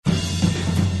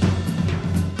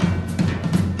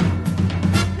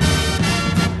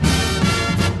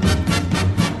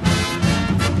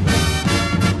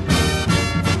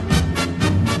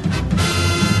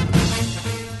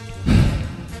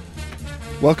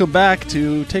Welcome back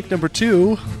to take number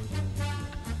 2.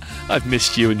 I've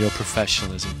missed you and your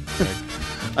professionalism.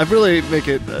 I really make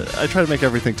it. I try to make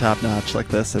everything top notch like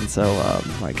this, and so,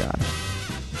 my God.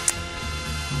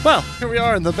 Well, here we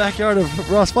are in the backyard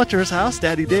of Ross Fletcher's house,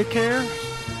 Daddy Daycare.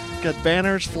 Got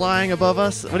banners flying above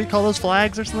us. What do you call those,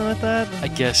 flags or something like that? I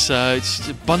guess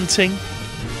it's bunting.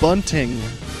 Bunting.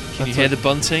 Can you hear the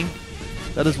bunting?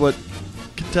 That is what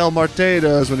Cattell Marte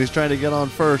does when he's trying to get on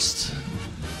first.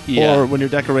 Yeah. Or when you're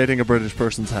decorating a British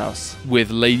person's house.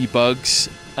 With ladybugs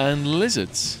and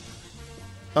lizards.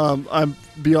 I'm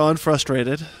beyond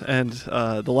frustrated, and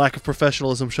the lack of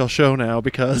professionalism shall show now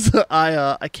because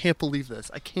I can't believe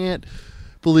this. I can't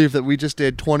believe that we just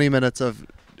did 20 minutes of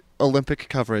Olympic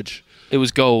coverage. It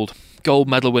was gold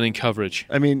medal winning coverage.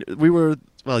 I mean, you were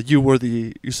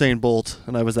the Usain Bolt,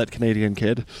 and I was that Canadian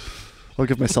kid. I'll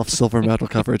give myself silver medal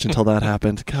coverage until that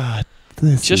happened. God,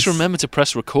 just remember to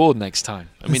press record next time.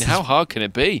 I mean, how hard can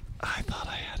it be? I thought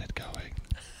I had it going.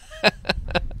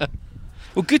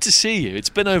 Well, good to see you. It's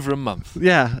been over a month.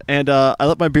 Yeah, and I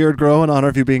let my beard grow in honor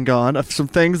of you being gone. Some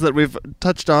things that we've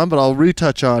touched on, but I'll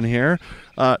retouch on here.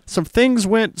 Some things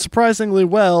went surprisingly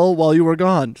well while you were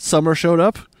gone. Summer showed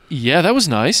up. Yeah, that was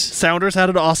nice. Sounders had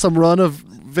an awesome run of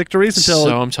victories until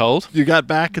so I'm told. You got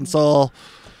back and saw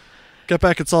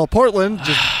Portland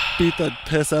just beat the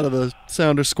piss out of the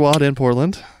Sounders squad in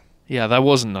Portland. Yeah, that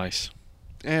wasn't nice.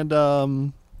 And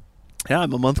yeah,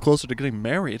 I'm a month closer to getting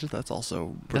married. That's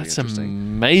also pretty interesting.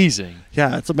 Amazing.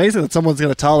 Yeah, it's amazing that someone's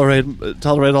going to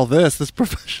tolerate all this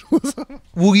professionalism.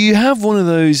 Well, you have one of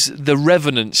those, the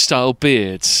Revenant style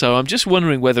beards, so I'm just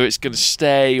wondering whether it's going to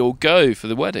stay or go for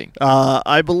the wedding.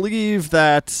 I believe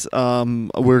that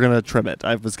we're going to trim it.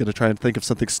 I was going to try and think of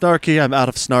something snarky. I'm out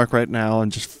of snark right now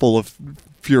and just full of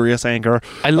furious anger.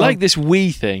 I like this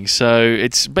we thing, so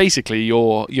it's basically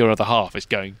your other half is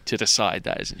going to decide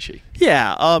that, isn't she?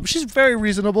 Yeah, she's very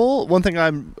reasonable. One thing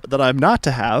I'm not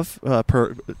to have,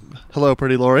 hello,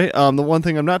 pretty Lori. The one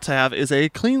thing I'm not to have is a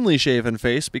cleanly shaven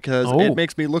face because it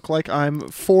makes me look like I'm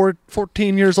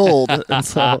 14 years old, and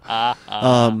so.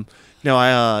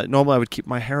 Normally I would keep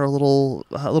my hair a little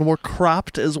more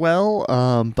cropped as well,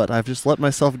 but I've just let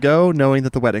myself go knowing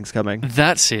that the wedding's coming.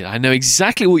 That's it. I know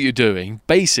exactly what you're doing.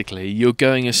 Basically, you're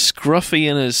going as scruffy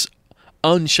and as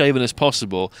unshaven as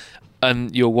possible,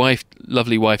 and your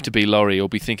lovely wife-to-be Laurie will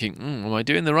be thinking, am I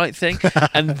doing the right thing?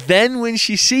 And then when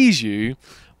she sees you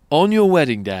on your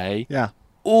wedding day,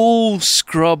 all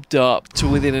scrubbed up to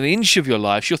within an inch of your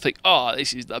life, she'll think,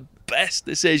 this is the best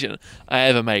decision I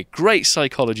ever made. Great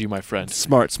psychology, my friend.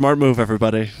 Smart move,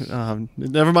 everybody.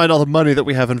 Never mind all the money that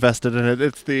we have invested in it.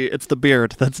 It's the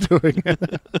beard that's doing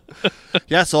it.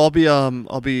 Yeah, so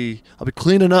I'll be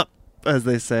cleaning up, as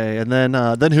they say, and then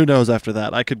who knows after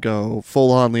that? I could go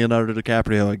full on Leonardo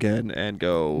DiCaprio again and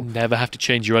go. Never have to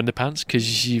change your underpants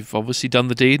because you've obviously done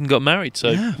the deed and got married.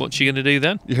 So what's she going to do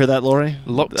then? You hear that, Lori?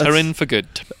 Locked her in for good.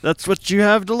 That's what you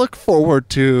have to look forward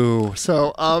to.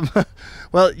 So,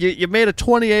 well, you made a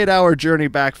 28-hour journey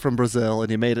back from Brazil, and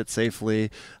you made it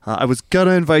safely. I was going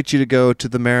to invite you to go to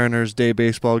the Mariners Day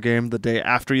baseball game the day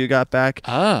after you got back.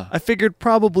 I figured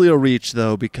probably a reach,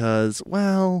 though, because,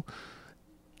 well,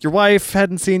 your wife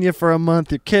hadn't seen you for a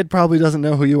month. Your kid probably doesn't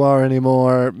know who you are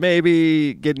anymore.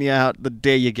 Maybe getting you out the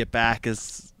day you get back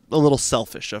is a little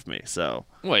selfish of me. So,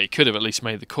 well, you could have at least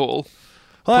made the call.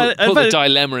 Well, put the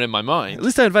dilemma in my mind. At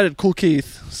least I invited Cool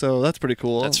Keith, so that's pretty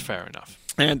cool. That's fair enough.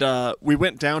 And we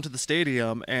went down to the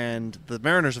stadium, and the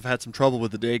Mariners have had some trouble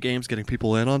with the day games getting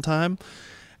people in on time.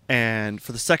 And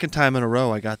for the second time in a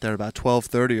row, I got there about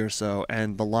 12:30 or so,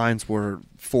 and the lines were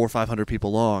 400 or 500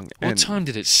 people long. What time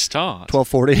did it start?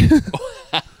 12:40.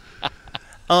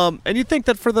 And you'd think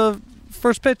that for the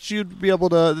first pitch, they'd be able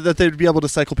to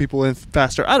cycle people in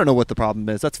faster. I don't know what the problem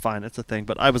is. That's fine. It's a thing.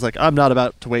 But I was like, I'm not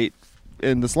about to wait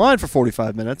in this line for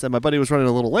 45 minutes, and my buddy was running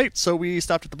a little late, so we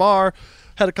stopped at the bar,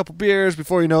 had a couple beers.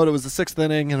 Before you know it, it was the 6th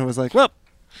inning, and it was like, well,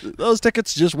 those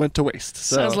tickets just went to waste.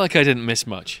 So, sounds like I didn't miss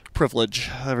much.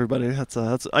 Privilege, everybody. That's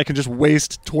I can just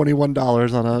waste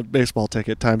 $21 on a baseball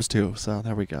ticket times 2. So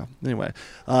there we go. Anyway,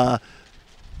 I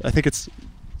think it's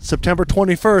September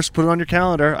 21st. Put it on your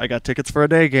calendar. I got tickets for a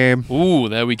day game. Ooh,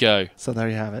 there we go. So there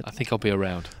you have it. I think I'll be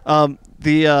around.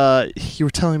 You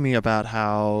were telling me about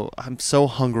how I'm so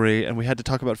hungry, and we had to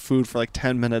talk about food for like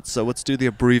 10 minutes, so let's do the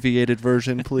abbreviated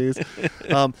version, please.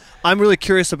 I'm really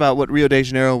curious about what Rio de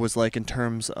Janeiro was like in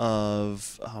terms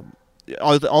of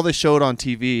all they showed on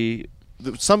TV.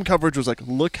 Some coverage was like,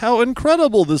 look how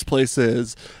incredible this place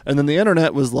is. And then the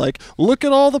internet was like, look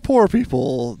at all the poor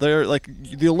people. They're like,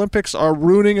 the Olympics are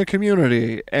ruining a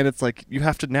community. And it's like, you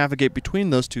have to navigate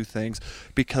between those two things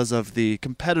because of the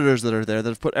competitors that are there that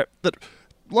have put that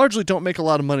largely don't make a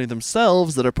lot of money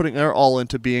themselves that are putting their all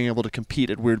into being able to compete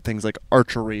at weird things like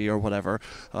archery or whatever,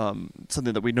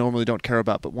 something that we normally don't care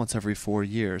about but once every 4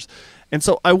 years. And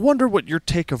so I wonder what your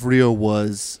take of Rio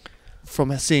was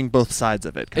from seeing both sides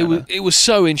of it. It was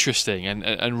so interesting,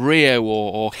 and Rio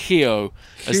or Rio,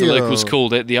 as the locals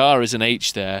called it, the R is an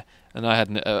H there, and I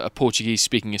had a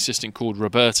Portuguese-speaking assistant called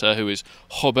Roberta, who is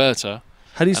Roberta.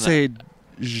 How do you say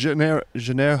Janeiro?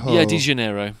 Yeah, de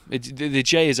Janeiro. The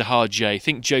J is a hard J.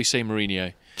 Think Jose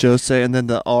Mourinho. Jose, and then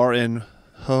the R in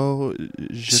Ho.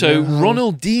 So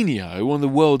Ronaldinho, one of the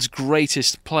world's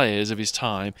greatest players of his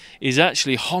time, is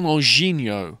actually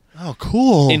Ronaldinho. Oh,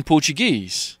 cool. In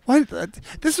Portuguese. Why?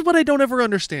 This is what I don't ever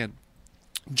understand.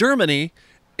 Germany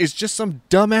is just some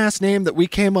dumbass name that we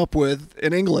came up with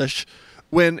in English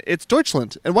when it's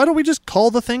Deutschland. And why don't we just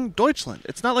call the thing Deutschland?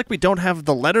 It's not like we don't have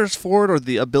the letters for it or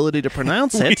the ability to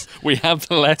pronounce it. We have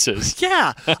the letters.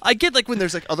 Yeah. I get like when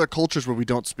there's like other cultures where we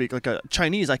don't speak, like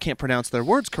Chinese, I can't pronounce their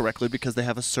words correctly because they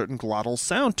have a certain glottal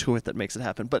sound to it that makes it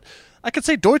happen. But I could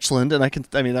say Deutschland, and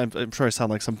I'm sure I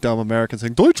sound like some dumb American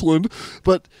saying Deutschland,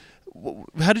 but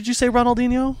how did you say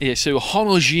Ronaldinho? Yeah, so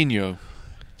Ronaldinho.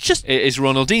 It is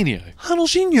Ronaldinho.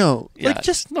 Ronaldinho. Yeah,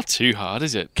 just not too hard,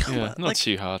 is it? Yeah, not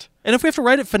too hard. And if we have to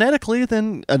write it phonetically,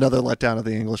 then another letdown of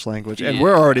the English language. And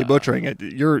we're already butchering it.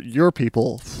 Your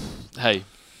people. Hey,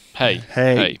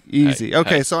 easy.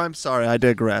 Okay, hey. So I'm sorry, I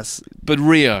digress. But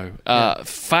Rio,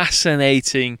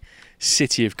 fascinating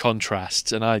city of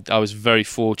contrasts, and I was very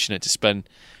fortunate to spend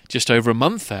just over a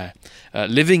month there,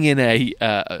 living in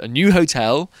a new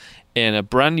hotel in a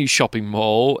brand new shopping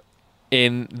mall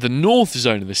in the north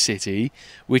zone of the city,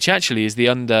 which actually is the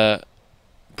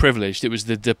underprivileged. It was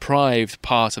the deprived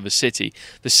part of the city.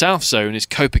 The south zone is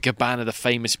Copacabana, the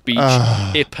famous beach,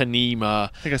 Ipanema.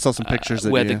 I think I saw some pictures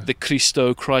where the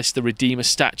Christ the Redeemer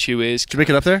statue is. Did you make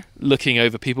it up there? Looking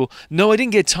over people. No, I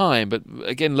didn't get time, but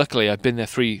again, luckily, I've been there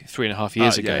three and a half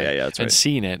years ago that's right. and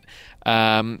seen it.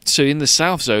 So in the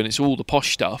south zone, it's all the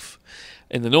posh stuff.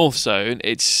 In the north zone,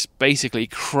 it's basically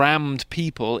crammed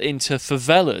people into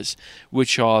favelas,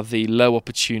 which are the low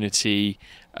opportunity,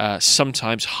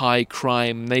 sometimes high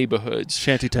crime neighborhoods.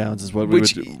 Shanty towns is what we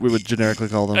would generically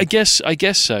call them. I guess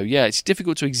so. Yeah, it's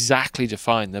difficult to exactly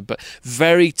define them, but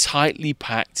very tightly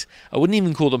packed. I wouldn't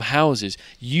even call them houses.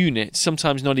 Units,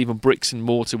 sometimes not even bricks and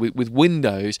mortar, with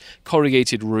windows,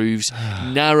 corrugated roofs,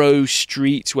 narrow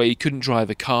streets where you couldn't drive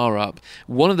a car up.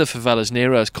 One of the favelas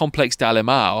near us, Complex de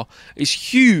Alemão,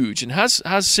 is huge and has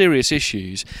serious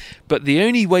issues. But the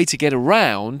only way to get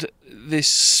around this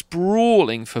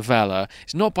sprawling favela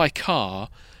is not by car,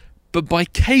 but by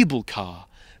cable car.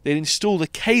 They'd installed a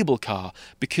cable car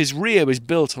because Rio is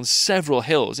built on several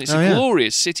hills. It's a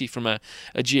glorious city from a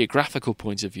geographical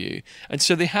point of view. And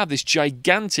so they have this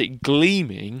gigantic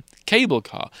gleaming cable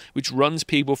car which runs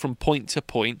people from point to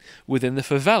point within the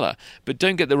favela. But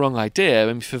don't get the wrong idea. I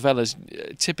mean, favelas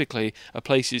typically are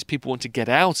places people want to get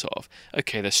out of.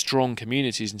 Okay, they're strong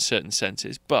communities in certain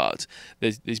senses, but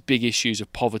there's big issues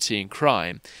of poverty and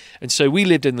crime. And so we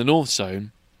lived in the North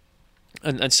Zone.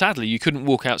 And sadly, you couldn't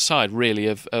walk outside, really,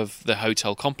 of the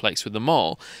hotel complex with the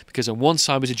mall, because on one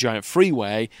side was a giant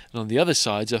freeway, and on the other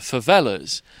side are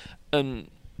favelas. And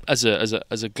as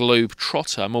a globe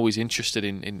trotter, I'm always interested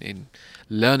in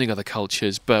learning other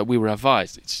cultures, but we were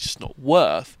advised it's just not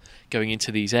worth going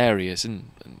into these areas. And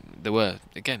there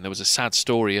was a sad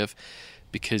story of,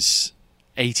 because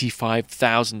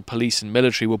 85,000 police and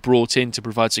military were brought in to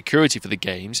provide security for the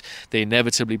games, they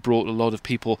inevitably brought a lot of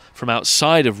people from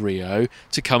outside of Rio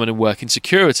to come in and work in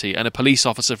security. And a police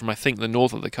officer from, I think, the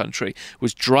north of the country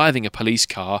was driving a police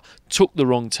car, took the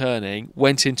wrong turning,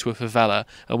 went into a favela,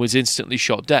 and was instantly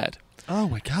shot dead. Oh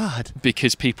my God.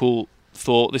 Because people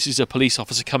thought, this is a police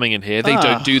officer coming in here. They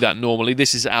don't do that normally.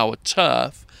 This is our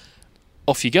turf.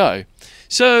 Off you go.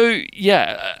 So,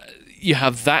 you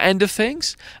have that end of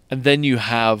things, and then you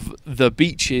have the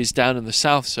beaches down in the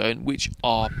south zone, which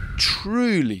are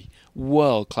truly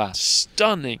world-class,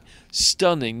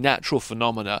 stunning natural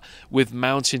phenomena, with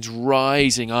mountains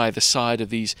rising either side of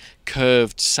these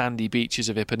curved sandy beaches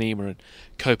of Ipanema and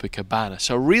Copacabana.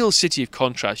 So a real city of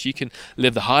contrast. You can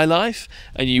live the high life,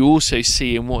 and you also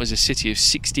see in what is a city of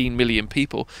 16 million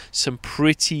people some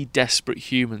pretty desperate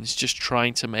humans just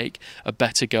trying to make a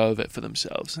better go of it for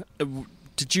themselves.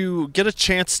 Did you get a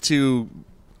chance to,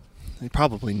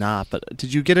 probably not, but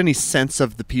did you get any sense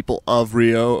of the people of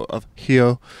Rio,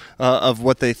 of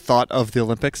what they thought of the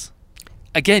Olympics?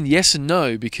 Again, yes and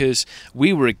no, because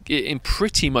we were in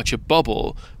pretty much a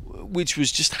bubble. which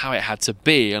was just how it had to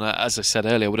be. And as I said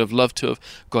earlier, I would have loved to have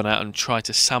gone out and tried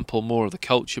to sample more of the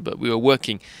culture, but we were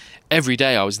working every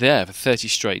day. I was there for 30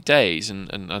 straight days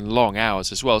and long hours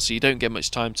as well, so you don't get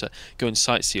much time to go and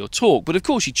sightsee or talk. But of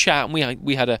course you chat, and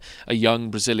we had a young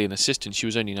Brazilian assistant. She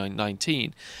was only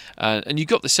 19, and you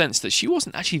got the sense that she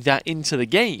wasn't actually that into the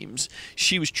games.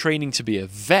 She was training to be a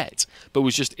vet, but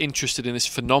was just interested in this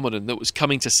phenomenon that was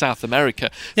coming to South America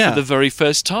for the very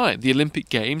first time. The Olympic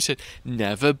Games had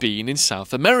never been in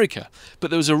South America, but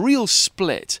there was a real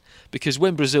split, because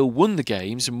when Brazil won the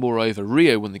Games, and moreover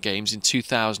Rio won the Games in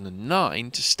 2009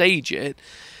 to stage it,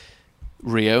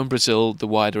 Rio and Brazil, the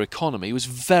wider economy, was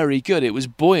very good. It was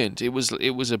buoyant. It was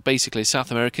basically a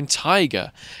South American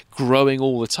tiger, growing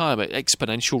all the time at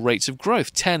exponential rates of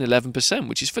growth, 10, 11%,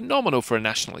 which is phenomenal for a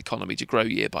national economy to grow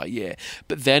year by year.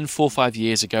 But then 4 or 5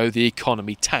 years ago, the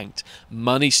economy tanked.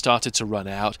 Money started to run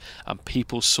out, and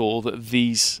people saw that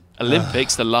these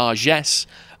Olympics, the largesse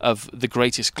of the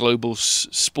greatest global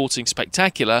sporting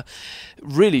spectacular,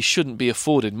 really shouldn't be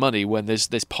afforded money when there's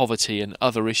poverty and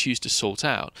other issues to sort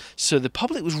out. So the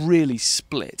public was really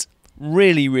split.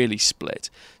 Really, really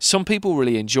split. Some people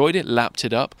really enjoyed it, lapped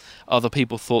it up. Other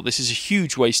people thought this is a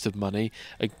huge waste of money.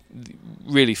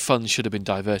 Really, funds should have been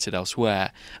diverted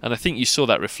elsewhere. And I think you saw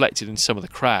that reflected in some of the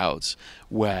crowds,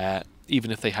 where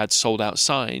even if they had sold out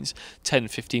signs,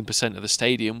 10-15% of the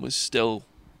stadium was still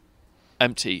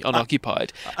empty,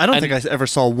 unoccupied. I don't think I ever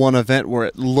saw one event where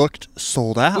it looked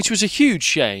sold out. Which was a huge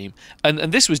shame.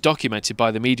 And this was documented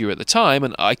by the media at the time,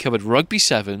 and I covered rugby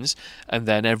sevens and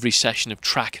then every session of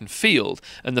track and field.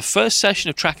 And the first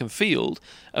session of track and field,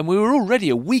 and we were already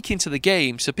a week into the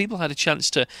game, so people had a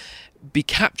chance to be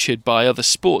captured by other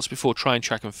sports before trying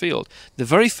track and field. The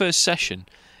very first session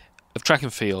of track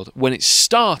and field, when it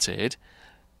started,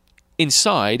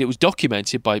 inside, it was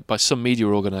documented by some media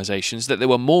organisations that there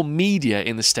were more media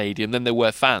in the stadium than there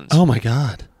were fans. Oh my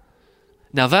God.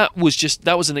 Now that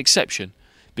was an exception,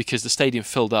 because the stadium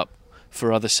filled up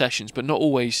for other sessions, but not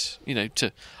always,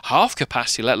 to half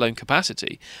capacity, let alone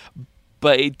capacity.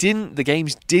 But the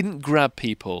games didn't grab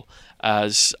people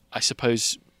as I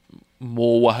suppose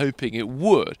more were hoping it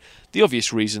would. The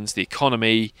obvious reasons: the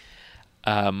economy,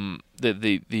 the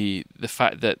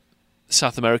fact that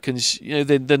South Americans,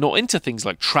 they're not into things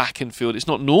like track and field. It's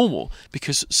not normal,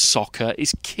 because soccer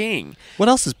is king. What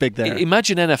else is big there?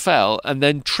 Imagine NFL and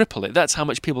then triple it. That's how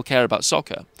much people care about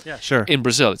soccer. Yeah, sure. In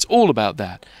Brazil, it's all about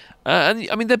that. And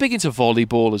I mean, they're big into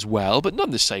volleyball as well, but not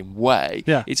in the same way.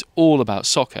 Yeah. It's all about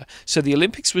soccer. So the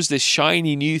Olympics was this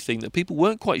shiny new thing that people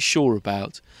weren't quite sure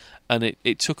about, and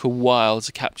it took a while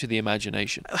to capture the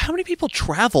imagination. How many people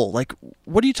travel? Like,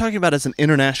 what are you talking about as an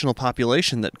international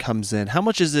population that comes in? How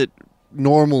much is it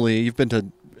normally? You've been to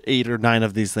 8 or 9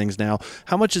 of these things now.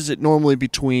 How much is it normally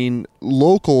between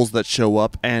locals that show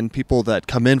up and people that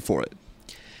come in for it?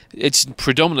 It's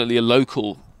predominantly a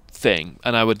local thing,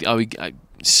 and I would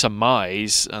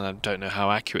surmise, and I don't know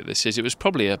how accurate this is, it was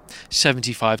probably a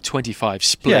 75-25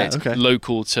 split,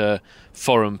 local to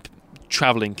foreign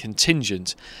travelling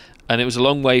contingent. And it was a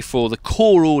long way for the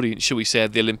core audience, shall we say,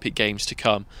 of the Olympic Games to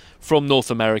come from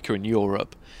North America and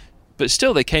Europe. But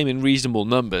still, they came in reasonable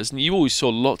numbers, and you always saw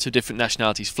lots of different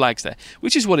nationalities' flags there,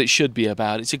 which is what it should be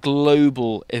about. It's a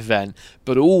global event,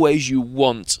 but always you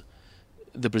want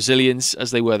the Brazilians,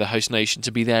 as they were the host nation,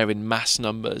 to be there in mass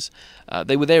numbers.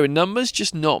 They were there in numbers,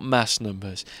 just not mass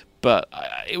numbers. But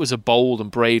it was a bold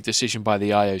and brave decision by the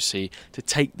IOC to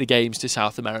take the Games to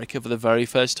South America for the very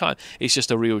first time. It's just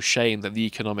a real shame that the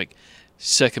economic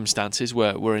circumstances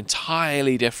were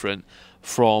entirely different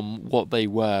from what they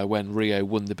were when Rio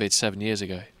won the bid 7 years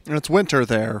ago. And it's winter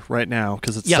there right now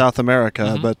because it's South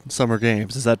America, but Summer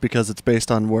Games. Is that because it's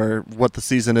based on what the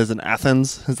season is in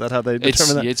Athens? Is that how they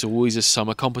determine that? It's always a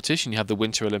summer competition. You have the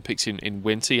Winter Olympics in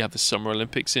winter. You have the Summer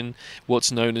Olympics in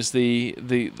what's known as the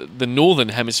Northern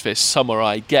Hemisphere summer,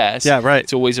 I guess. Yeah, right.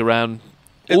 It's always around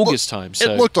August time.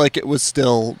 So it looked like it was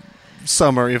still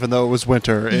summer, even though it was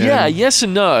winter. Yeah, yes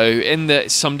and no. In that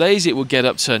some days it would get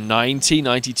up to 90,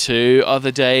 92.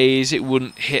 Other days it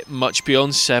wouldn't hit much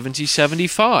beyond 70,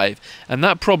 75. And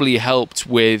that probably helped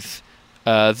with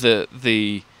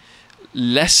the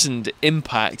lessened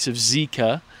impact of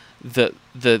Zika. That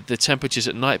the temperatures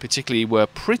at night particularly were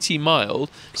pretty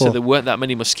mild, so there weren't that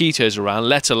many mosquitoes around,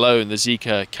 let alone the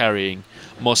Zika-carrying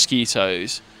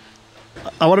mosquitoes.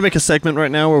 I want to make a segment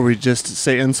right now where we just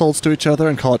say insults to each other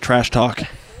and call it trash talk.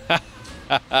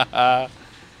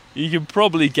 You can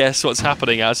probably guess what's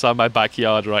happening outside my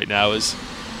backyard right now. This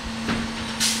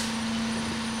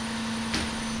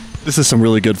is some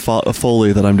really good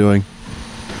Foley that I'm doing.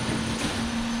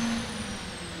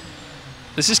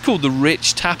 This is called the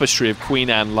rich tapestry of Queen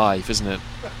Anne life, isn't it?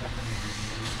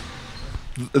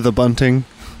 The bunting.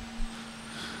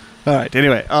 All right.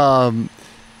 Anyway,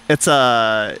 it's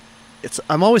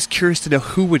I'm always curious to know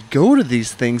who would go to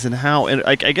these things and how. And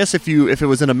I guess if it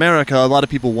was in America, a lot of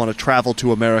people want to travel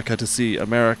to America to see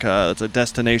America. It's a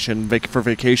destination for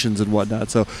vacations and whatnot.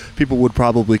 So people would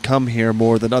probably come here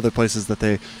more than other places that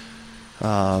they.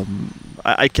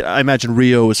 I imagine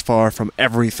Rio is far from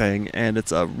everything, and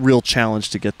it's a real challenge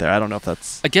to get there. I don't know if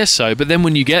that's. I guess so, but then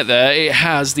when you get there, it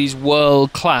has these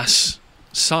world-class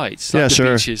sites, like the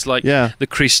beaches, like the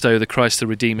Cristo, the Christ the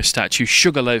Redeemer statue,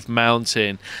 Sugarloaf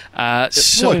Mountain.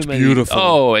 So looked many,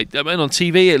 beautiful. I mean, on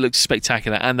TV it looks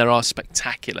spectacular, and there are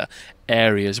spectacular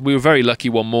areas. We were very lucky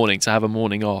one morning to have a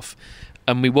morning off,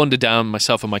 and we wandered down,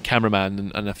 myself and my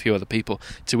cameraman and a few other people,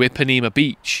 to Ipanema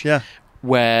Beach. Yeah.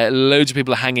 Where loads of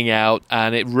people are hanging out,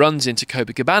 and it runs into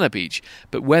Copacabana Beach.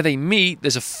 But where they meet,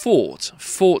 there's a Fort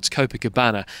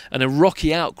Copacabana, and a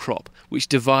rocky outcrop which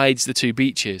divides the two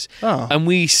beaches. Oh. And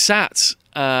we sat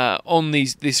on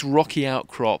this rocky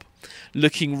outcrop,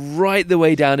 looking right the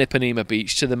way down Ipanema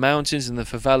Beach to the mountains and the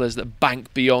favelas that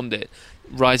bank beyond it,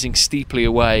 rising steeply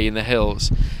away in the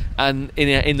hills. And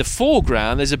in the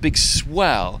foreground, there's a big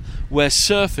swell where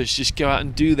surfers just go out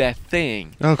and do their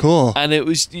thing. Oh, cool. And it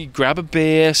was, you grab a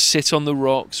beer, sit on the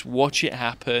rocks, watch it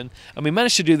happen. And we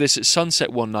managed to do this at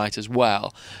sunset one night as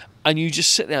well. And you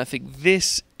just sit there and think,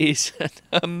 this is an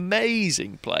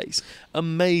amazing place.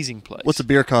 Amazing place. What's a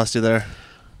beer cost you there?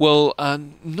 Well,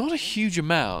 not a huge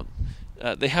amount.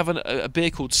 They have a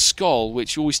beer called Skoll,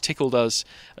 which always tickled us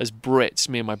as Brits,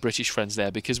 me and my British friends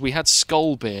there, because we had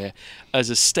Skoll beer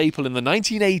as a staple in the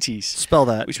 1980s. Spell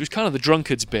that. Which was kind of the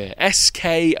drunkard's beer.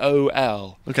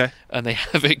 Skol. Okay. And they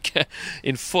have it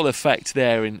in full effect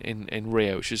there in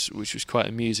Rio, which was quite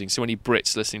amusing. So any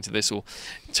Brits listening to this will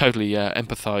totally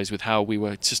empathise with how we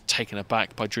were just taken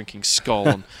aback by drinking Skoll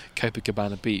on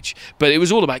Copacabana Beach. But it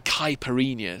was all about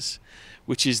caipirinhas,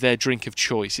 which is their drink of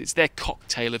choice. It's their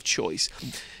cocktail of choice.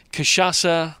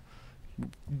 Cachaça,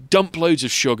 dump loads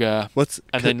of sugar,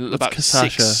 and then about cachaça?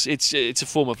 6. It's a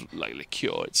form of like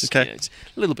liqueur. It's it's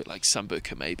a little bit like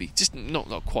sambuca maybe, just not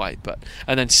quite, but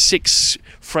and then 6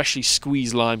 freshly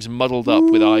squeezed limes muddled up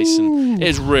with ice, and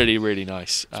it's really really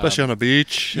nice, especially on a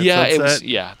beach. At yeah, sunset. it was.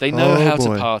 Yeah, they know how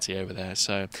boy. to party over there.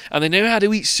 So, and they know how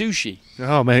to eat sushi.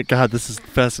 Oh my God, this is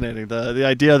fascinating. The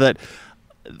idea that.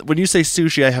 When you say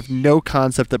sushi, I have no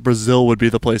concept that Brazil would be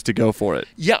the place to go for it.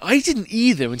 Yeah, I didn't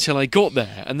either until I got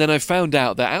there. And then I found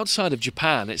out that outside of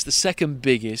Japan, it's the second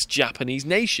biggest Japanese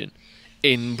nation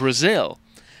in Brazil.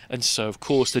 And so, of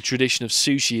course, the tradition of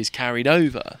sushi is carried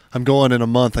over. I'm going in a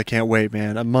month. I can't wait,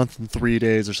 man. A month and 3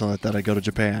 days or something like that, I go to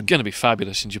Japan. Going to be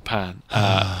fabulous in Japan.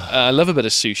 I love a bit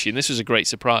of sushi, and this was a great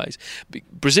surprise.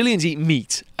 Brazilians eat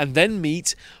meat, and then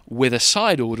meat with a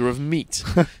side order of meat.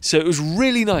 So it was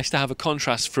really nice to have a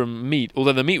contrast from meat,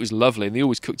 although the meat was lovely, and they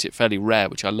always cooked it fairly rare,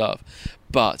 which I love.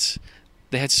 But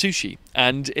they had sushi.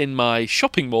 And in my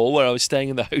shopping mall where I was staying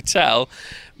in the hotel,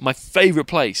 my favourite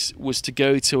place was to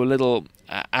go to a little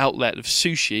outlet of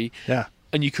sushi. Yeah.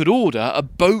 And you could order a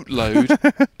boatload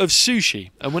of sushi.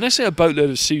 And when I say a boatload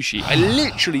of sushi, I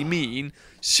literally mean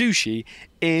sushi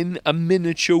in a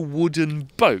miniature wooden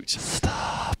boat.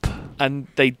 Stop. And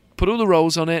they put all the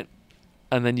rolls on it,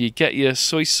 and then you get your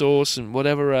soy sauce and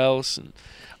whatever else. And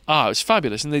it was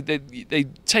fabulous. And they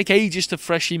take ages to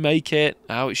freshly make it,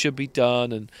 how it should be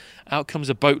done, and out comes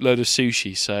a boatload of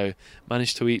sushi. So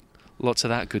managed to eat lots of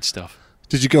that good stuff.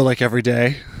 Did you go like every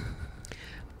day?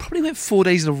 Probably went 4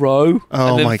 days in a row. Oh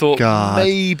and then my thought, God.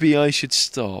 maybe I should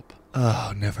stop.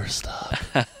 Oh, never stop.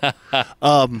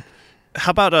 How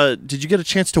about, did you get a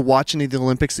chance to watch any of the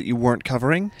Olympics that you weren't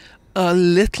covering? A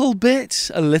little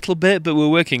bit, but we're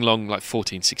working long, like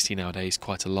 14, 16-hour days,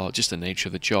 quite a lot, just the nature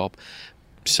of the job.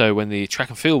 So when the track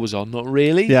and field was on, not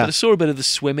really. Yeah. But I saw a bit of the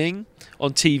swimming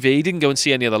on TV. Didn't go and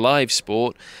see any other live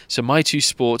sport. So my two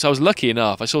sports, I was lucky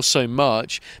enough. I saw so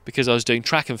much because I was doing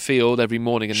track and field every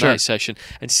morning and Sure. night session,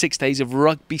 and 6 days of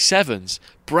rugby sevens,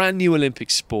 brand new Olympic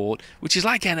sport, which is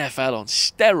like NFL on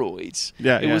steroids.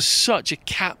 Yeah, it was such a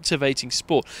captivating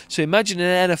sport. So imagine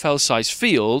an NFL-sized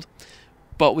field,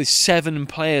 but with 7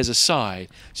 players aside.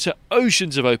 So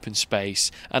oceans of open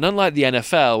space. And unlike the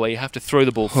NFL, where you have to throw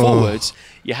the ball forwards,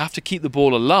 you have to keep the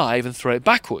ball alive and throw it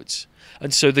backwards.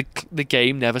 And so the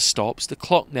game never stops. The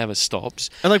clock never stops.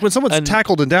 And like when someone's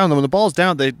tackled and down, when the ball's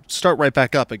down, they start right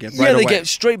back up again. Right They away. get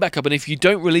straight back up. And if you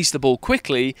don't release the ball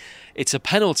quickly, it's a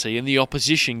penalty and the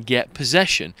opposition get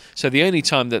possession. So the only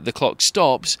time that the clock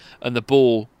stops and the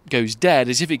ball goes dead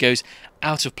is if it goes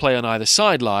out of play on either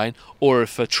sideline or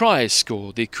if a try is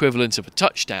scored, the equivalent of a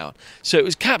touchdown. So it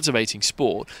was captivating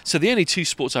sport. So the only two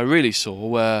sports I really saw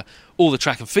were all the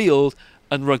track and field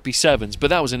and rugby sevens, but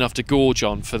that was enough to gorge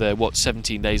on for the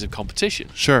 17 days of competition.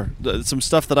 Sure. Some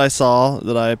stuff that I saw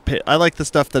that I like the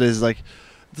stuff that is like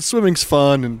the swimming's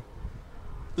fun and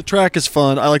the track is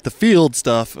fun. I like the field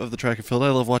stuff of the track and field. I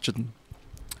love watching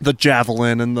the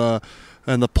javelin and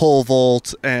the pole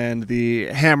vault and the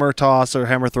hammer toss or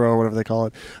hammer throw or whatever they call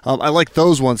it. I like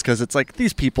those ones because it's like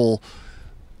these people,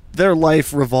 their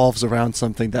life revolves around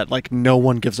something that like no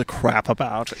one gives a crap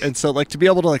about, and so like to be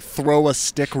able to like throw a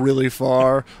stick really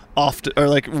far often or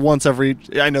like once every,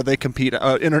 I know they compete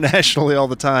internationally all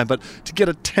the time, but to get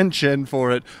attention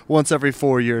for it once every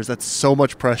 4 years, that's so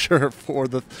much pressure for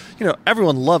the,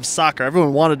 everyone loves soccer.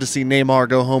 Everyone wanted to see Neymar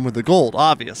go home with the gold,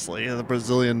 obviously, the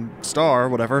Brazilian star or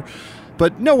whatever,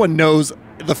 but no one knows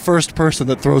the first person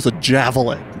that throws a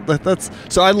javelin.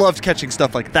 So I loved catching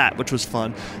stuff like that, which was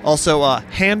fun. Also,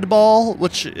 handball,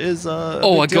 which is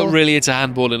I got really into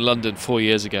handball in London 4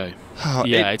 years ago.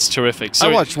 It's terrific. So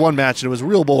I watched one match and it was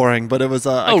real boring, but it was.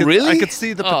 Really? I could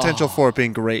see the potential for it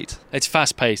being great. It's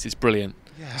fast paced. It's brilliant.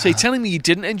 Yeah. So you're telling me you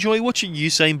didn't enjoy watching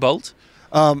Usain Bolt?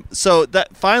 So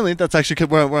that's actually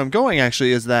where I'm going.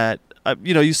 Actually, is that.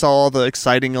 You saw all the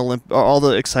exciting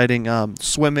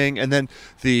swimming, and then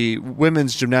the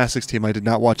women's gymnastics team I did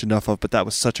not watch enough of, but that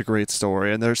was such a great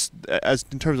story. And there's, as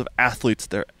in terms of athletes,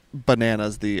 they're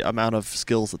bananas, the amount of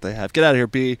skills that they have. Get out of here,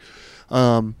 B.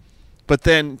 But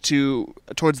then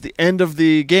towards the end of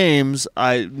the games,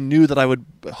 I knew that I would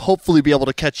hopefully be able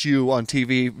to catch you on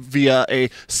TV via a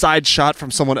side shot from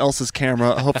someone else's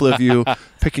camera, hopefully of you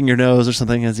picking your nose or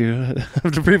something, as you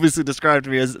have previously described to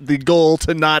me as the goal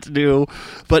to not do.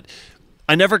 But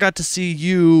I never got to see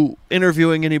you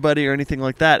interviewing anybody or anything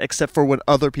like that, except for when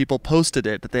other people posted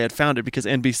it, that they had found it, because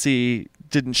NBC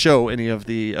didn't show any of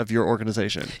your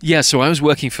organization. Yeah, so I was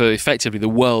working for effectively the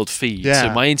world feed. Yeah.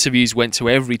 So my interviews went to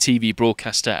every TV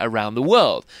broadcaster around the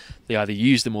world. They either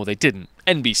used them or they didn't.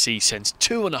 NBC sends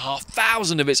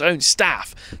 2,500 of its own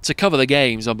staff to cover the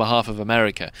games on behalf of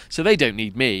America. So they don't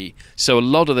need me. So a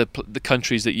lot of the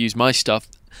countries that use my stuff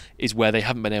is where they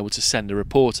haven't been able to send a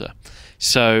reporter.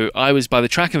 So I was by the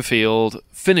track and field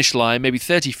finish line, maybe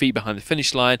 30 feet behind the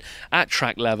finish line, at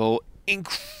track level,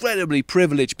 incredibly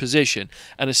privileged position.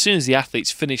 And as soon as the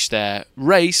athletes finished their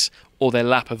race or their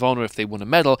lap of honour, if they won a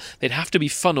medal, they'd have to be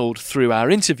funneled through our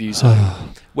interview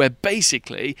zone, where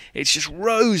basically it's just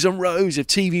rows and rows of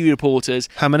TV reporters.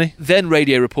 How many? Then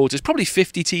radio reporters, probably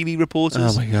 50 TV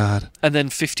reporters. Oh my God. And then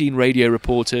 15 radio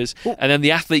reporters. Ooh. And then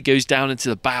the athlete goes down into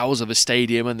the bowels of a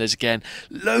stadium, and there's again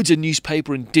loads of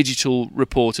newspaper and digital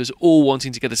reporters all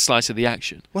wanting to get a slice of the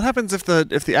action. What happens if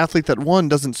the athlete that won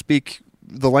doesn't speak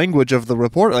the language of the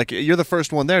reporter? Like, you're the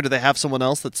first one there. Do they have someone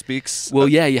else that speaks? Well,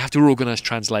 yeah, you have to organise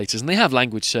translators, and they have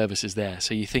language services there,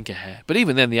 so you think ahead. But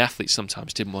even then, the athletes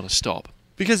sometimes didn't want to stop.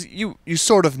 Because you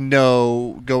sort of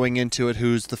know going into it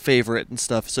who's the favorite and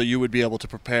stuff, so you would be able to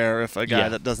prepare if a guy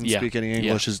that doesn't speak any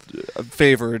English is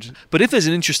favored. But if there's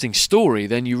an interesting story,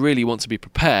 then you really want to be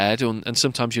prepared, and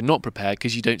sometimes you're not prepared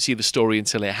because you don't see the story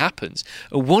until it happens.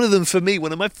 And one of them, for me,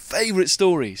 one of my favourite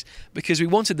stories, because we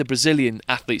wanted the Brazilian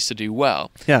athletes to do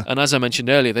well. Yeah. And as I mentioned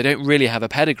earlier, they don't really have a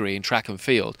pedigree in track and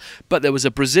field. But there was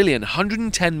a Brazilian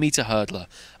 110-metre hurdler,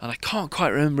 and I can't quite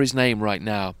remember his name right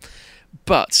now.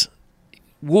 But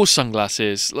wore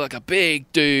sunglasses, like a big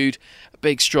dude, a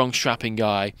big, strong, strapping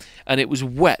guy, and it was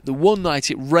wet. The one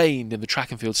night it rained in the track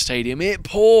and field stadium, it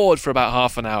poured for about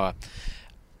half an hour,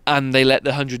 and they let the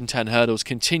 110 hurdles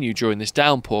continue during this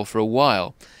downpour for a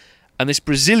while. And this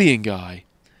Brazilian guy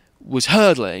was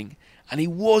hurdling, and he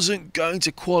wasn't going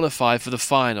to qualify for the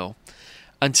final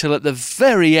until at the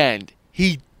very end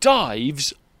he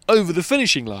dives over the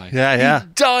finishing line. Yeah. He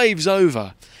dives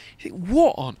over. You think,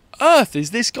 what on earth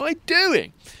is this guy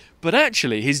doing? But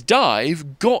actually, his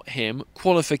dive got him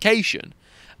qualification,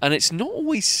 and it's not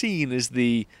always seen as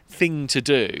the thing to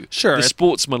do, the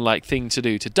sportsmanlike thing to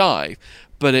do, to dive,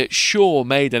 but it sure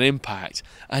made an impact.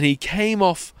 And he came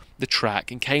off the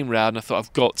track and came round, and I thought,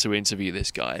 I've got to interview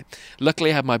this guy.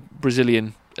 Luckily, I had my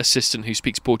Brazilian assistant who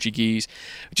speaks Portuguese,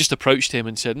 just approached him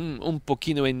and said,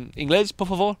 pouquinho en inglés, por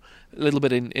favor, a little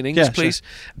bit in English, please.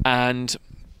 Sure. And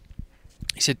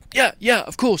he said, yeah,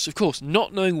 of course,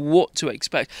 not knowing what to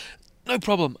expect. No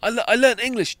problem. I learned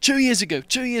English 2 years ago.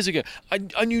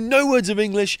 I knew no words of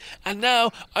English, and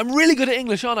now I'm really good at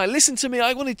English, aren't I? Listen to me.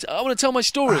 I want to tell my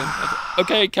story.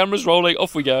 Okay, camera's rolling.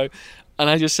 Off we go. And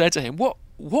I just said to him,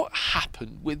 what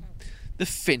happened with the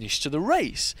finish to the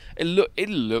race. It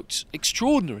looked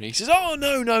extraordinary. He says, "Oh,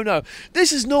 no.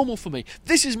 This is normal for me.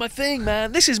 This is my thing,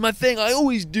 man. This is my thing. I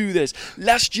always do this.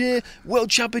 Last year, World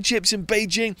Championships in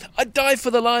Beijing, I died for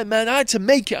the line, man. I had to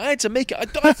make it. I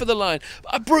died for the line.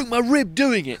 I broke my rib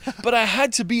doing it, but I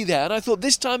had to be there. And I thought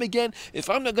this time again, if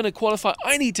I'm not going to qualify,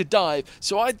 I need to dive.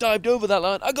 So I dived over that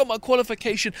line. I got my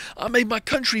qualification. I made my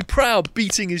country proud,"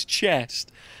 beating his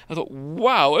chest. I thought,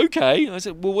 wow, okay. And I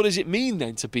said, well, what does it mean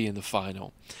then to be in the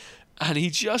final? And he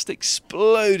just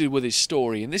exploded with his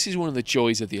story. And this is one of the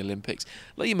joys of the Olympics.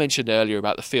 Like you mentioned earlier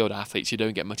about the field athletes who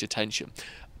don't get much attention.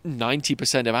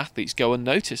 90% of athletes go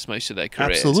unnoticed most of their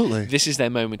careers. Absolutely. This is their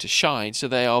moment to shine, so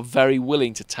they are very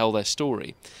willing to tell their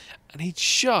story. And he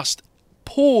just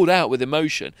poured out with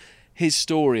emotion his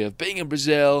story of being in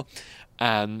Brazil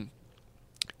and,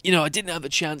 I didn't have the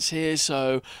chance here,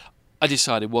 so I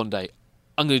decided one day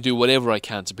I'm going to do whatever I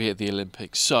can to be at the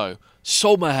Olympics. So,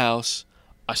 sold my house,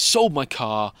 I sold my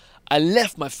car, I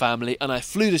left my family, and I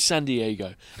flew to San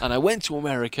Diego. And I went to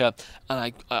America,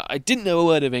 and I didn't know a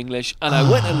word of English, and I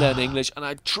went and learned English, and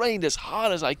I trained as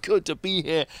hard as I could to be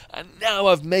here, and now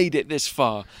I've made it this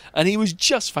far. And he was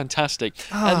just fantastic.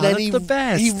 And then that's the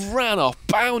best. he ran off,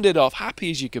 bounded off,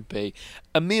 happy as you could be.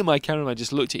 And me and my cameraman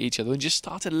just looked at each other and just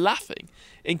started laughing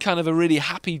in kind of a really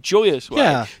happy, joyous way.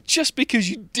 Yeah. Just because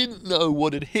you didn't know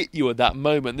what had hit you at that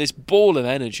moment. This ball of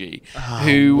energy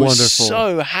who was wonderful.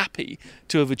 so happy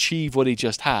to have achieved what he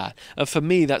just had. And for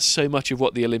me, that's so much of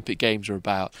what the Olympic Games are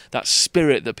about. That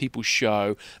spirit that people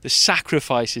show, the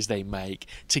sacrifices they make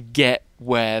to get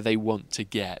where they want to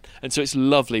get. And so it's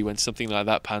lovely when something like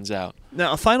that pans out.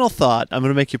 Now, a final thought. I'm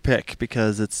going to make you pick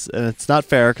because it's not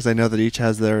fair because I know that each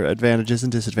has their advantages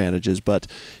and disadvantages, but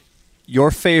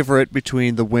your favorite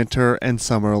between the Winter and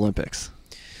Summer Olympics?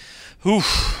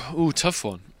 Ooh, tough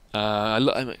one.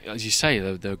 As you say,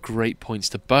 there are great points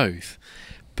to both.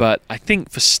 But I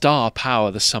think for star power,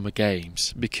 the Summer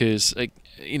Games, because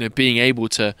being able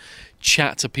to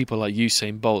chat to people like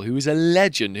Usain Bolt, who is a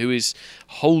legend, who is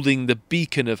holding the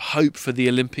beacon of hope for the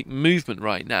Olympic movement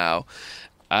right now,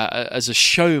 as a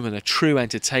showman, a true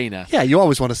entertainer. Yeah, you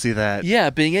always want to see that. Yeah,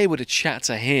 being able to chat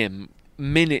to him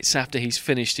minutes after he's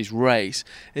finished his race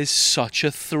is such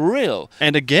a thrill.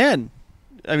 And again,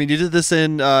 I mean, you did this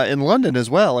in London as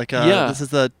well. This is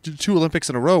the two Olympics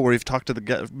in a row where you've talked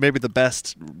to maybe the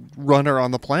best runner on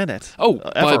the planet.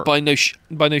 Ever. By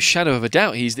no shadow of a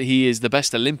doubt, he is the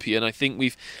best Olympian I think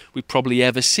we've probably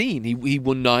ever seen. He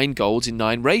won 9 golds in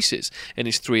 9 races in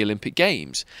his 3 Olympic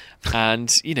Games,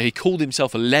 and he called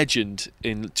himself a legend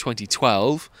in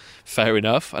 2012. Fair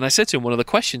enough. And I said to him one of the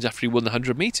questions after he won the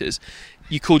 100 meters.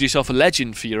 You called yourself a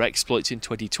legend for your exploits in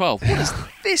 2012. What does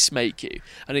this make you?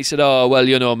 And he said, "Oh,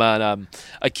 well, man,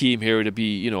 I came here to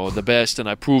be, the best, and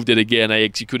I proved it again. I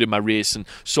executed my race, and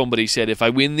somebody said, if I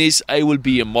win this, I will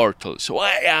be immortal. So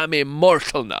I am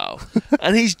immortal now."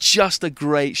 And he's just a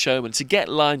great showman. To get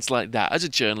lines like that, as a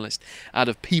journalist, out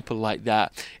of people like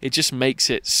that, it just makes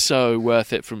it so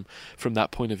worth it from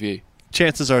that point of view.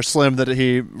 Chances are slim that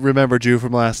he remembered you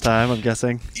from last time, I'm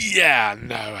guessing. Yeah,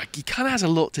 no, he kind of has a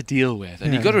lot to deal with.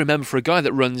 And you've got to remember, for a guy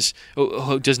that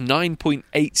who does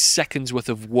 9.8 seconds worth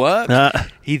of work,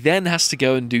 he then has to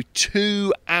go and do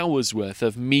 2 hours worth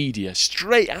of media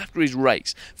straight after his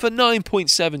race for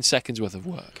 9.7 seconds worth of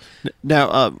work. Now,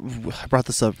 I brought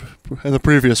this up in the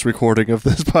previous recording of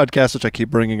this podcast, which I keep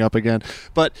bringing up again,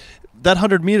 but that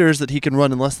 100 meters that he can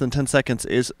run in less than 10 seconds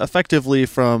is effectively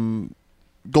from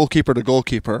goalkeeper to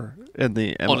goalkeeper on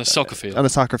a soccer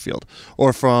field,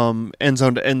 or from end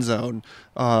zone to end zone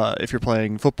if you're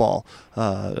playing football,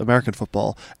 American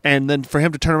football. And then for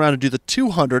him to turn around and do the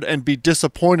 200 and be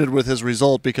disappointed with his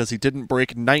result because he didn't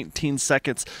break 19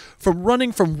 seconds from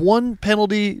running from one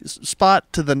penalty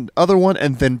spot to the other one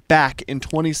and then back in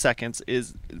 20 seconds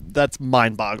that's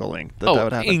mind-boggling that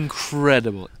would happen.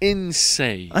 Incredible.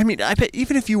 Insane. I mean, I bet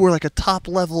even if you were like a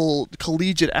top-level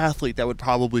collegiate athlete, that would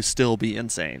probably still be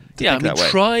insane.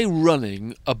 Try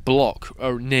running a block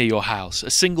near your house, a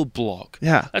single block.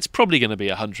 Yeah. That's probably going to be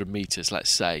 100 meters, let's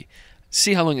say.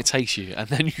 See how long it takes you, and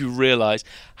then you realize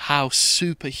how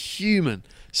superhuman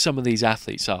some of these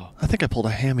athletes are. I think I pulled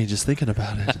a hammy just thinking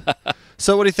about it.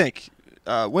 So what do you think?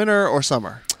 Winter or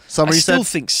summer? Summer, I still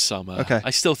think summer. Okay. I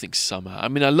still think summer. I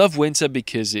mean, I love winter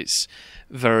because it's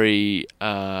very...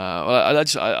 I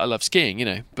love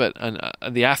skiing, but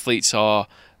the athletes are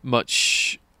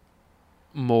much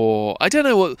more... I don't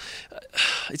know what...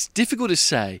 It's difficult to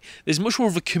say. There's much more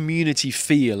of a community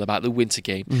feel about the winter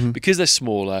game because they're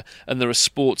smaller, and there are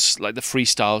sports like the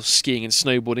freestyle skiing and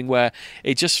snowboarding where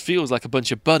it just feels like a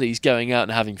bunch of buddies going out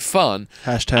and having fun.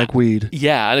 #weed.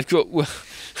 Yeah, and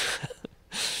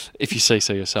if you say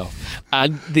so yourself.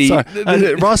 And the,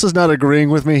 Sorry, Ross is not agreeing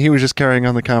with me. He was just carrying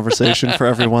on the conversation for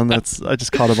everyone. I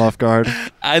just caught him off guard.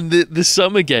 And the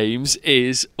Summer Games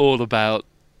is all about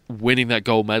winning that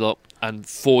gold medal and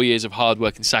 4 years of hard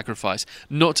work and sacrifice.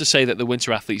 Not to say that the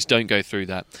winter athletes don't go through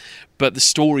that, but the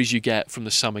stories you get from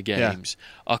the Summer Games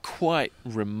are quite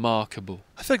remarkable.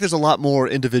 I feel like there's a lot more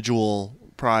individual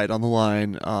pride on the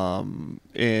line.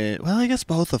 I guess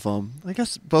both of them. I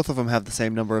guess both of them have the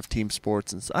same number of team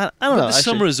sports. And I don't know. The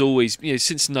summer has always,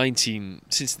 since the late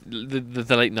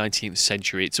 19th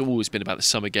century, it's always been about the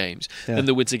Summer Games. Yeah. And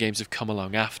the Winter Games have come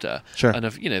along after, Sure. and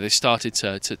they started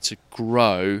to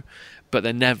grow, but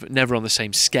they're never on the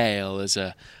same scale as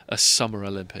a Summer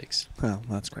Olympics. Oh,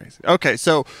 that's crazy. Okay,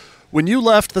 so when you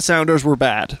left, the Sounders were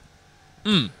bad.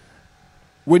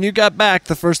 When you got back,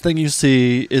 the first thing you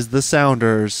see is the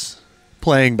Sounders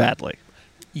playing badly.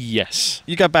 Yes.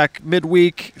 You got back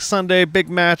midweek, Sunday, big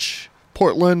match,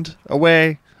 Portland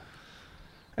away.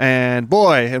 And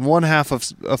boy, in one half of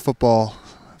football,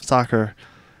 soccer,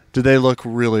 did they look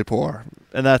really poor.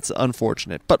 And that's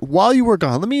unfortunate. But while you were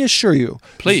gone, let me assure you.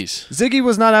 Please. Ziggy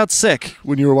was not out sick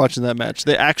when you were watching that match.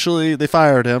 They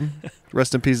fired him.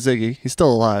 Rest in peace, Ziggy. He's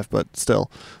still alive, but still.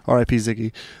 R.I.P.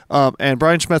 Ziggy. And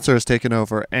Brian Schmetzer has taken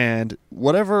over. And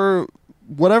whatever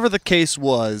the case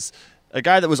was, a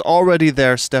guy that was already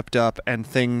there stepped up, and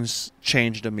things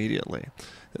changed immediately.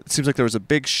 It seems like there was a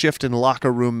big shift in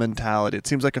locker room mentality. It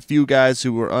seems like a few guys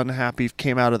who were unhappy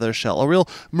came out of their shell. A real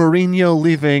Mourinho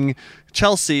leaving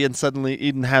Chelsea, and suddenly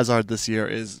Eden Hazard this year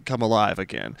is come alive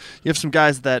again. You have some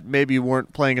guys that maybe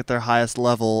weren't playing at their highest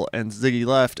level, and Ziggy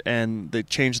left, and they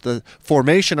changed the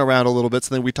formation around a little bit.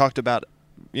 So then we talked about,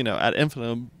 ad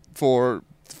infinitum for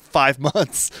 5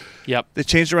 months. Yep. They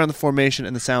changed around the formation,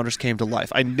 and the Sounders came to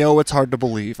life. I know it's hard to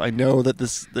believe. I know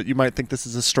that you might think this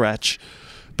is a stretch,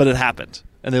 but it happened.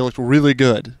 And they looked really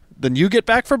good. Then you get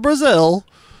back from Brazil,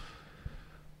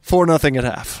 4-0 at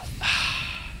half.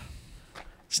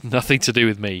 It's nothing to do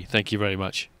with me. Thank you very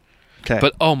much. Okay.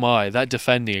 But oh my, that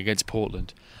defending against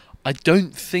Portland. I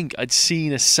don't think I'd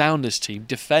seen a Sounders team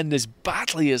defend as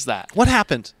badly as that. What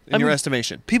happened in your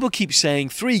estimation? People keep saying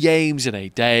 3 games in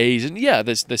 8 days, and yeah,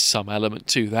 there's some element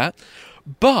to that.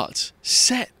 But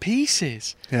set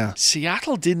pieces. Yeah.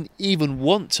 Seattle didn't even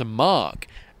want to mark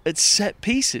at set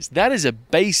pieces. That is a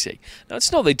basic. Now,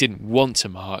 it's not they didn't want to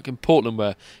mark, and Portland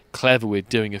were clever with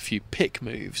doing a few pick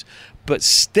moves, but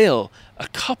still, a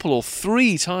couple or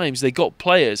 3 times they got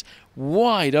players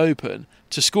wide open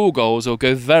to score goals or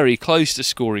go very close to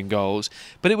scoring goals.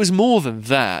 But it was more than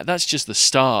that. That's just the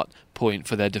start point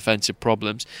for their defensive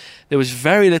problems. There was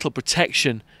very little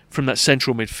protection from that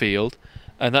central midfield,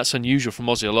 and that's unusual from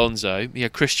Ozzy Alonso. He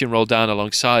had Christian Roldan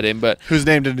alongside him, but whose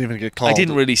name didn't even get called. I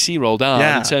didn't really see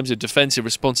Roldan in terms of defensive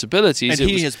responsibilities. And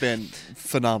he has been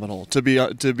phenomenal. To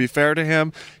be fair to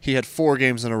him, he had 4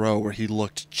 games in a row where he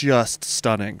looked just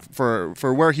stunning. For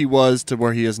where he was to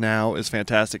where he is now is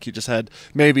fantastic. He just had,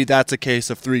 maybe that's a case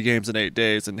of 3 games in 8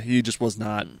 days, and he just was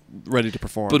not ready to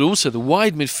perform. But also the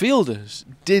wide midfielders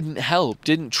didn't help,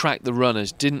 didn't track the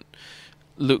runners, didn't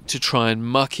look to try and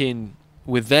muck in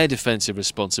with their defensive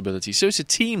responsibility. So it's a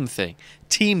team thing.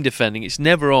 Team defending. It's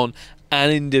never on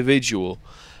an individual.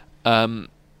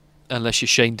 Unless you're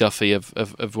Shane Duffy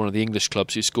of one of the English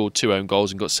clubs who scored 2 own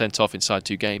goals and got sent off inside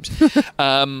 2 games.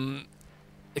 A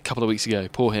couple of weeks ago.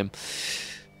 Poor him.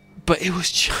 But it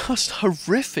was just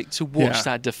horrific to watch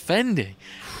that defending.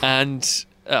 And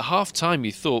at half-time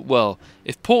you thought, well,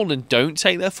 if Portland don't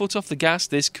take their foot off the gas,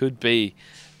 this could be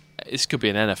an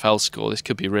NFL score. This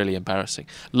could be really embarrassing.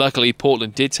 Luckily,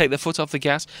 Portland did take their foot off the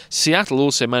gas. Seattle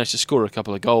also managed to score a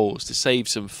couple of goals to save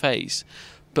some face.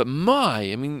 But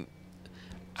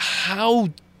how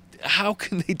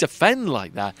can they defend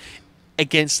like that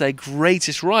against their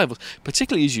greatest rivals?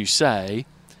 Particularly, as you say,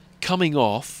 coming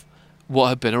off what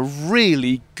had been a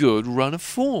really good run of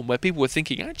form, where people were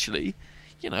thinking, actually,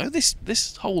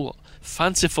 this whole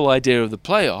fanciful idea of the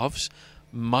playoffs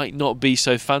might not be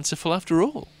so fanciful after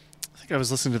all. I was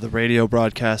listening to the radio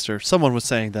broadcaster. Someone was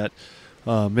saying that,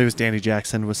 maybe it was Danny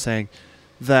Jackson, was saying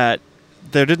that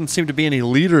there didn't seem to be any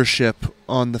leadership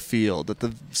on the field, that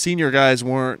the senior guys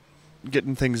weren't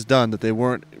getting things done, that they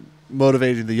weren't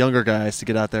motivating the younger guys to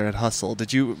get out there and hustle.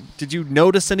 Did you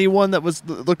notice anyone that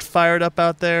looked fired up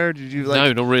out there?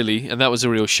 No, not really, and that was a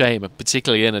real shame,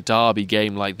 particularly in a derby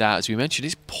game like that. As we mentioned,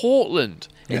 it's Portland.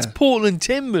 It's Portland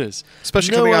Timbers.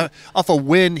 Especially coming off a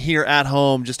win here at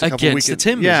home just a couple against weekends. the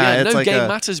Timbers. Yeah, no game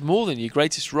matters more than your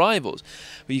greatest rivals.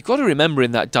 But you've got to remember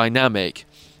in that dynamic,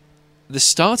 the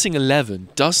starting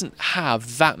 11 doesn't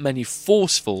have that many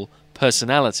forceful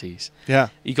personalities. Yeah.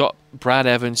 You got Brad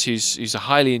Evans, who's a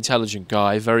highly intelligent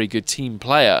guy, very good team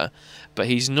player, but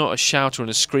he's not a shouter and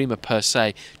a screamer per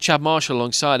se. Chad Marshall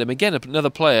alongside him, again,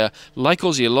 another player like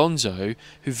Ozzy Alonso,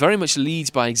 who very much leads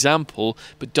by example,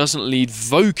 but doesn't lead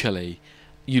vocally.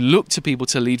 You look to people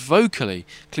to lead vocally.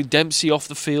 Clint Dempsey off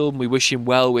the field, and we wish him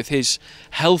well with his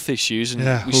health issues,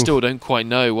 and we still don't quite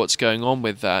know what's going on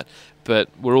with that, but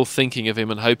we're all thinking of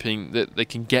him and hoping that they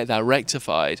can get that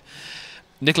rectified.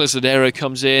 Nicolas Ladero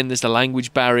comes in, there's the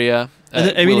language barrier.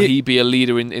 Will he be a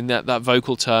leader in that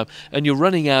vocal term? And you're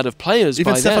running out of players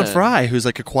even by Stefan then. Fry, who's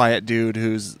like a quiet dude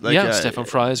who's like... Stefan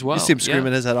Fry as well. You see him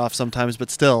screaming his head off sometimes,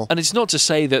 but still. And it's not to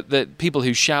say that people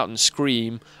who shout and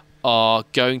scream are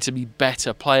going to be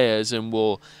better players and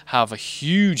will have a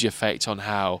huge effect on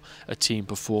how a team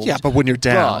performs. Yeah, but when you're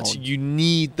down... But you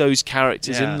need those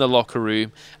characters in the locker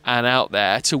room and out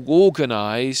there to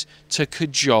organise, to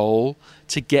cajole,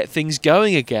 to get things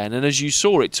going again. And as you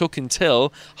saw, it took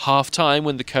until half-time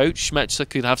when the coach, Schmetzer,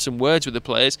 could have some words with the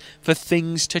players for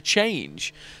things to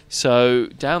change. So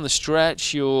down the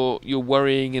stretch, you're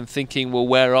worrying and thinking, well,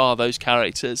 where are those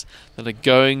characters that are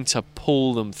going to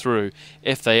pull them through?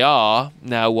 If they are,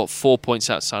 now, 4 points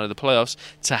outside of the playoffs,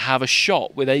 to have a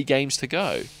shot with 8 games to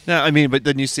go. Yeah, I mean, but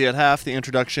then you see at half the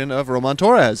introduction of Roman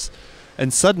Torres.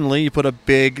 And suddenly you put a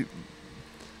big...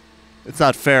 It's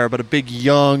not fair, but a big,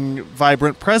 young,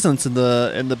 vibrant presence in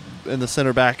the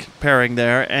center back pairing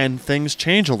there, and things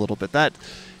change a little bit.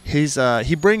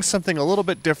 He brings something a little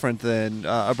bit different than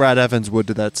Brad Evans would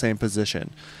to that same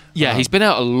position. Yeah, he's been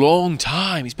out a long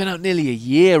time. He's been out nearly a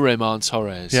year, Roman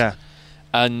Torres. Yeah.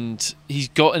 And he's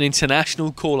got an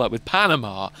international call-up with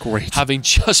Panama, Great. having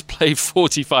just played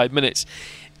 45 minutes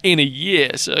in a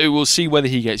year. So we'll see whether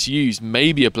he gets used.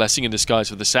 Maybe a blessing in disguise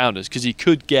for the Sounders, because he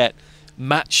could get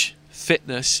match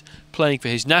fitness playing for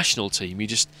his national team. You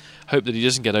just hope that he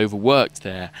doesn't get overworked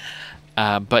there.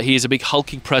 But he is a big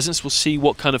hulking presence. We'll see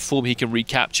what kind of form he can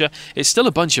recapture. It's still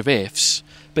a bunch of ifs,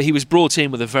 but he was brought in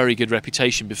with a very good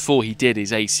reputation before he did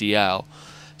his ACL.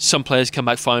 Some players come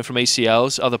back fine from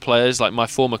ACLs. Other players, like my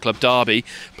former club Derby,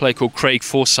 a player called Craig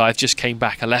Forsyth, just came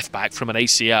back a left back from an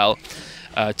ACL.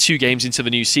 2 games into the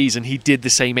new season, he did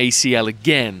the same ACL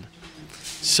again.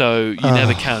 So you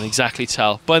never can exactly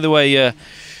tell. By the way,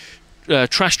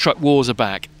 Trash Truck Wars are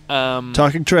back.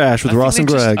 Talking trash with Ross and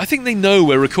Greg. I think they know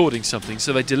we're recording something,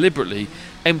 so they're deliberately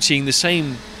emptying the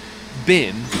same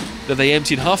bin that they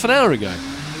emptied half an hour ago.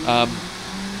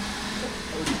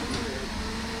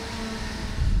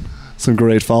 Some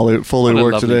great Foley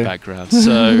work lovely today. Background.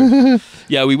 So,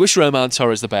 yeah, we wish Roman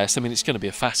Torres the best. I mean, it's going to be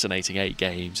a fascinating 8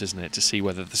 games, isn't it, to see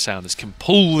whether the Sounders can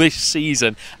pull this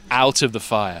season out of the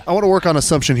fire. I want to work on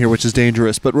assumption here, which is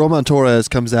dangerous, but Roman Torres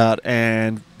comes out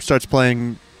and starts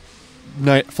playing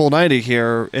full 90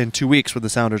 here in 2 weeks when the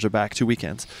Sounders are back, 2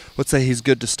 weekends. Let's say he's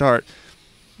good to start.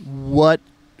 What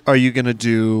are you going to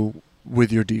do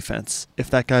with your defense if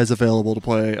that guy's available to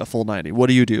play a full 90? What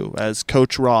do you do as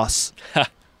Coach Ross?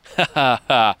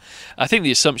 I think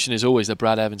the assumption is always that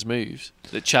Brad Evans moves,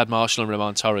 that Chad Marshall and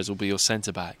Roman Torres will be your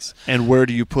centre-backs. And where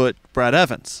do you put Brad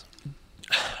Evans?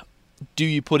 Do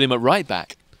you put him at right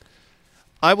back?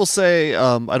 I will say,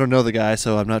 I don't know the guy,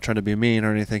 so I'm not trying to be mean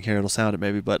or anything here. It'll sound it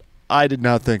maybe, but I did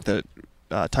not think that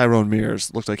Tyrone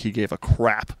Mears looked like he gave a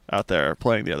crap out there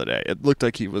playing the other day. It looked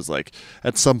like he was like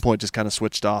at some point just kind of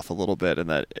switched off a little bit,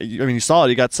 and you saw it.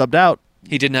 He got subbed out.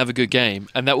 He didn't have a good game,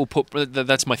 and that will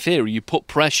that's my theory. You put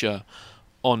pressure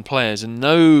on players, and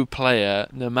no player,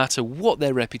 no matter what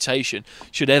their reputation,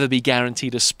 should ever be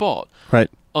guaranteed a spot. Right.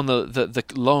 On the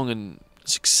long and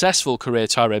successful career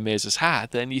Tyrone Mears has had,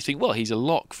 then you think, well, he's a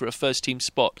lock for a first-team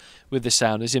spot with the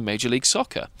Sounders in Major League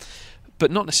Soccer.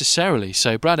 But not necessarily.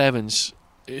 So Brad Evans,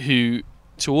 who,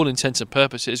 to all intents and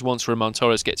purposes, once Roman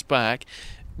Torres gets back,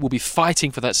 will be fighting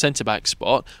for that centre-back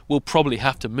spot, will probably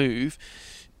have to move,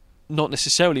 not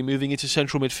necessarily moving into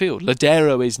central midfield.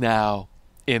 Ladero is now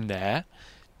in there.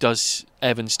 Does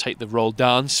Evans take the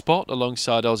Roldan spot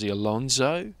alongside Ozzy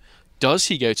Alonso? Does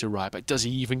he go to right back? Does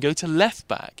he even go to left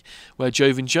back, where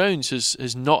Jovan Jones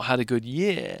has not had a good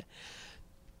year?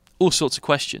 All sorts of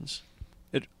questions.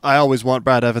 I always want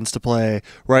Brad Evans to play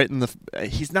right in the...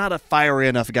 He's not a fiery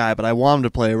enough guy, but I want him to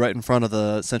play right in front of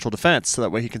the central defense, so that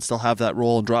way he can still have that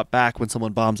role and drop back when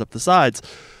someone bombs up the sides.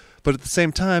 But at the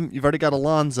same time, you've already got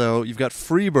Alonso, you've got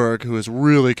Freeberg, who has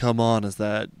really come on as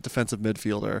that defensive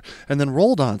midfielder, and then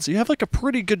Roldan. So you have like a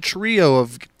pretty good trio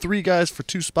of 3 guys for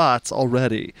 2 spots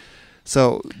already.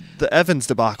 So the Evans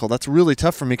debacle, that's really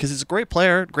tough for me because he's a great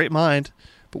player, great mind.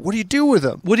 But what do you do with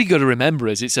him? What you got to remember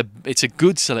is it's a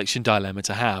good selection dilemma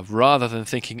to have, rather than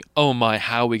thinking, oh my,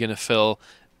 how are we going to fill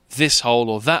this hole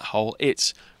or that hole?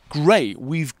 It's great.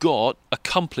 We've got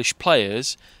accomplished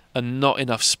players and not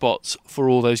enough spots for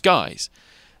all those guys.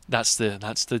 That's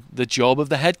the job of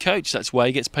the head coach. That's why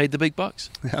he gets paid the big bucks.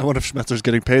 I wonder if Schmetzer's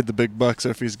getting paid the big bucks or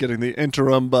if he's getting the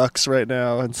interim bucks right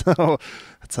now. And so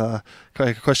it's a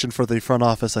question for the front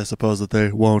office, I suppose, that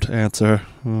they won't answer.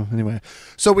 Anyway,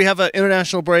 so we have an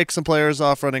international break. Some players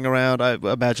off running around. I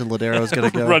imagine Lodero's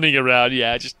going to go. Running around,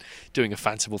 yeah, just doing a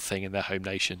fanciful thing in their home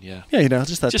nation, yeah. Yeah,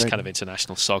 just that Just thing. kind of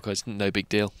international soccer. It's no big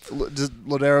deal. Does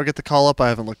Lodero get the call up? I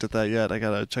haven't looked at that yet. I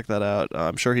got to check that out.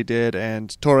 I'm sure he did.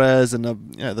 And Torres and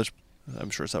there's I'm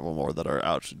sure several more that are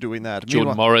out doing that.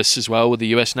 Jordan Morris as well with the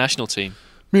US national team.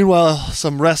 Meanwhile,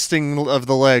 some resting of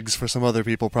the legs for some other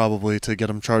people probably to get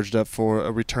them charged up for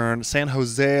a return. San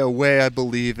Jose away, I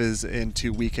believe, is in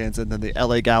 2 weekends, and then the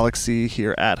LA Galaxy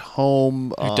here at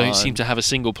home. Who don't seem to have a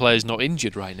single player who's not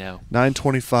injured right now.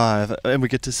 9:25, and we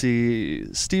get to see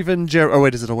Steven Gerrard. Oh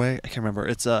wait, is it away? I can't remember.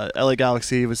 It's LA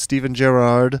Galaxy with Steven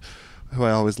Gerrard, who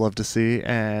I always love to see,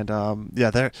 and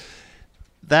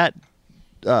that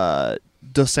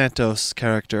Dos Santos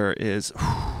character is.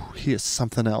 He is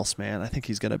something else, man. I think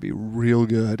he's going to be real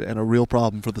good and a real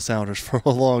problem for the Sounders for a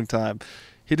long time.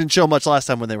 He didn't show much last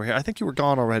time when they were here. I think you were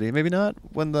gone already. Maybe not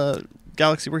when the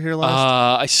Galaxy were here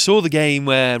last. I saw the game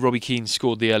where Robbie Keane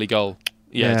scored the early goal.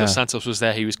 Yeah, Dos Santos was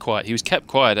there. He was quiet. He was kept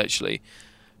quiet, actually.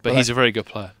 But he's a very good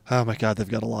player. Oh, my God. They've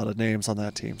got a lot of names on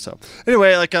that team. So,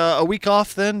 anyway, like a week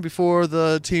off then before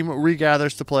the team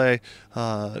regathers to play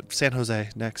San Jose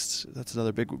next. That's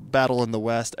another big battle in the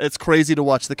West. It's crazy to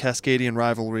watch the Cascadian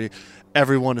rivalry.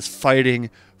 Everyone is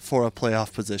fighting for a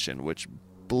playoff position, which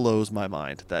blows my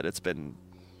mind that it's been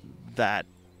that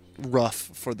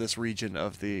rough for this region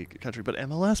of the country. But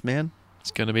MLS, man. It's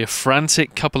going to be a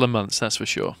frantic couple of months, that's for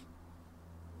sure.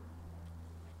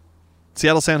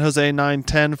 Seattle, San Jose,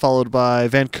 9:10, followed by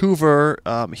Vancouver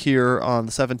here on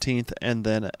the 17th, and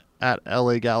then at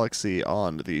LA Galaxy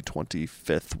on the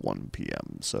 25th, 1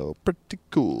 p.m. So pretty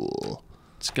cool.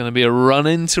 It's going to be a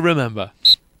run-in to remember.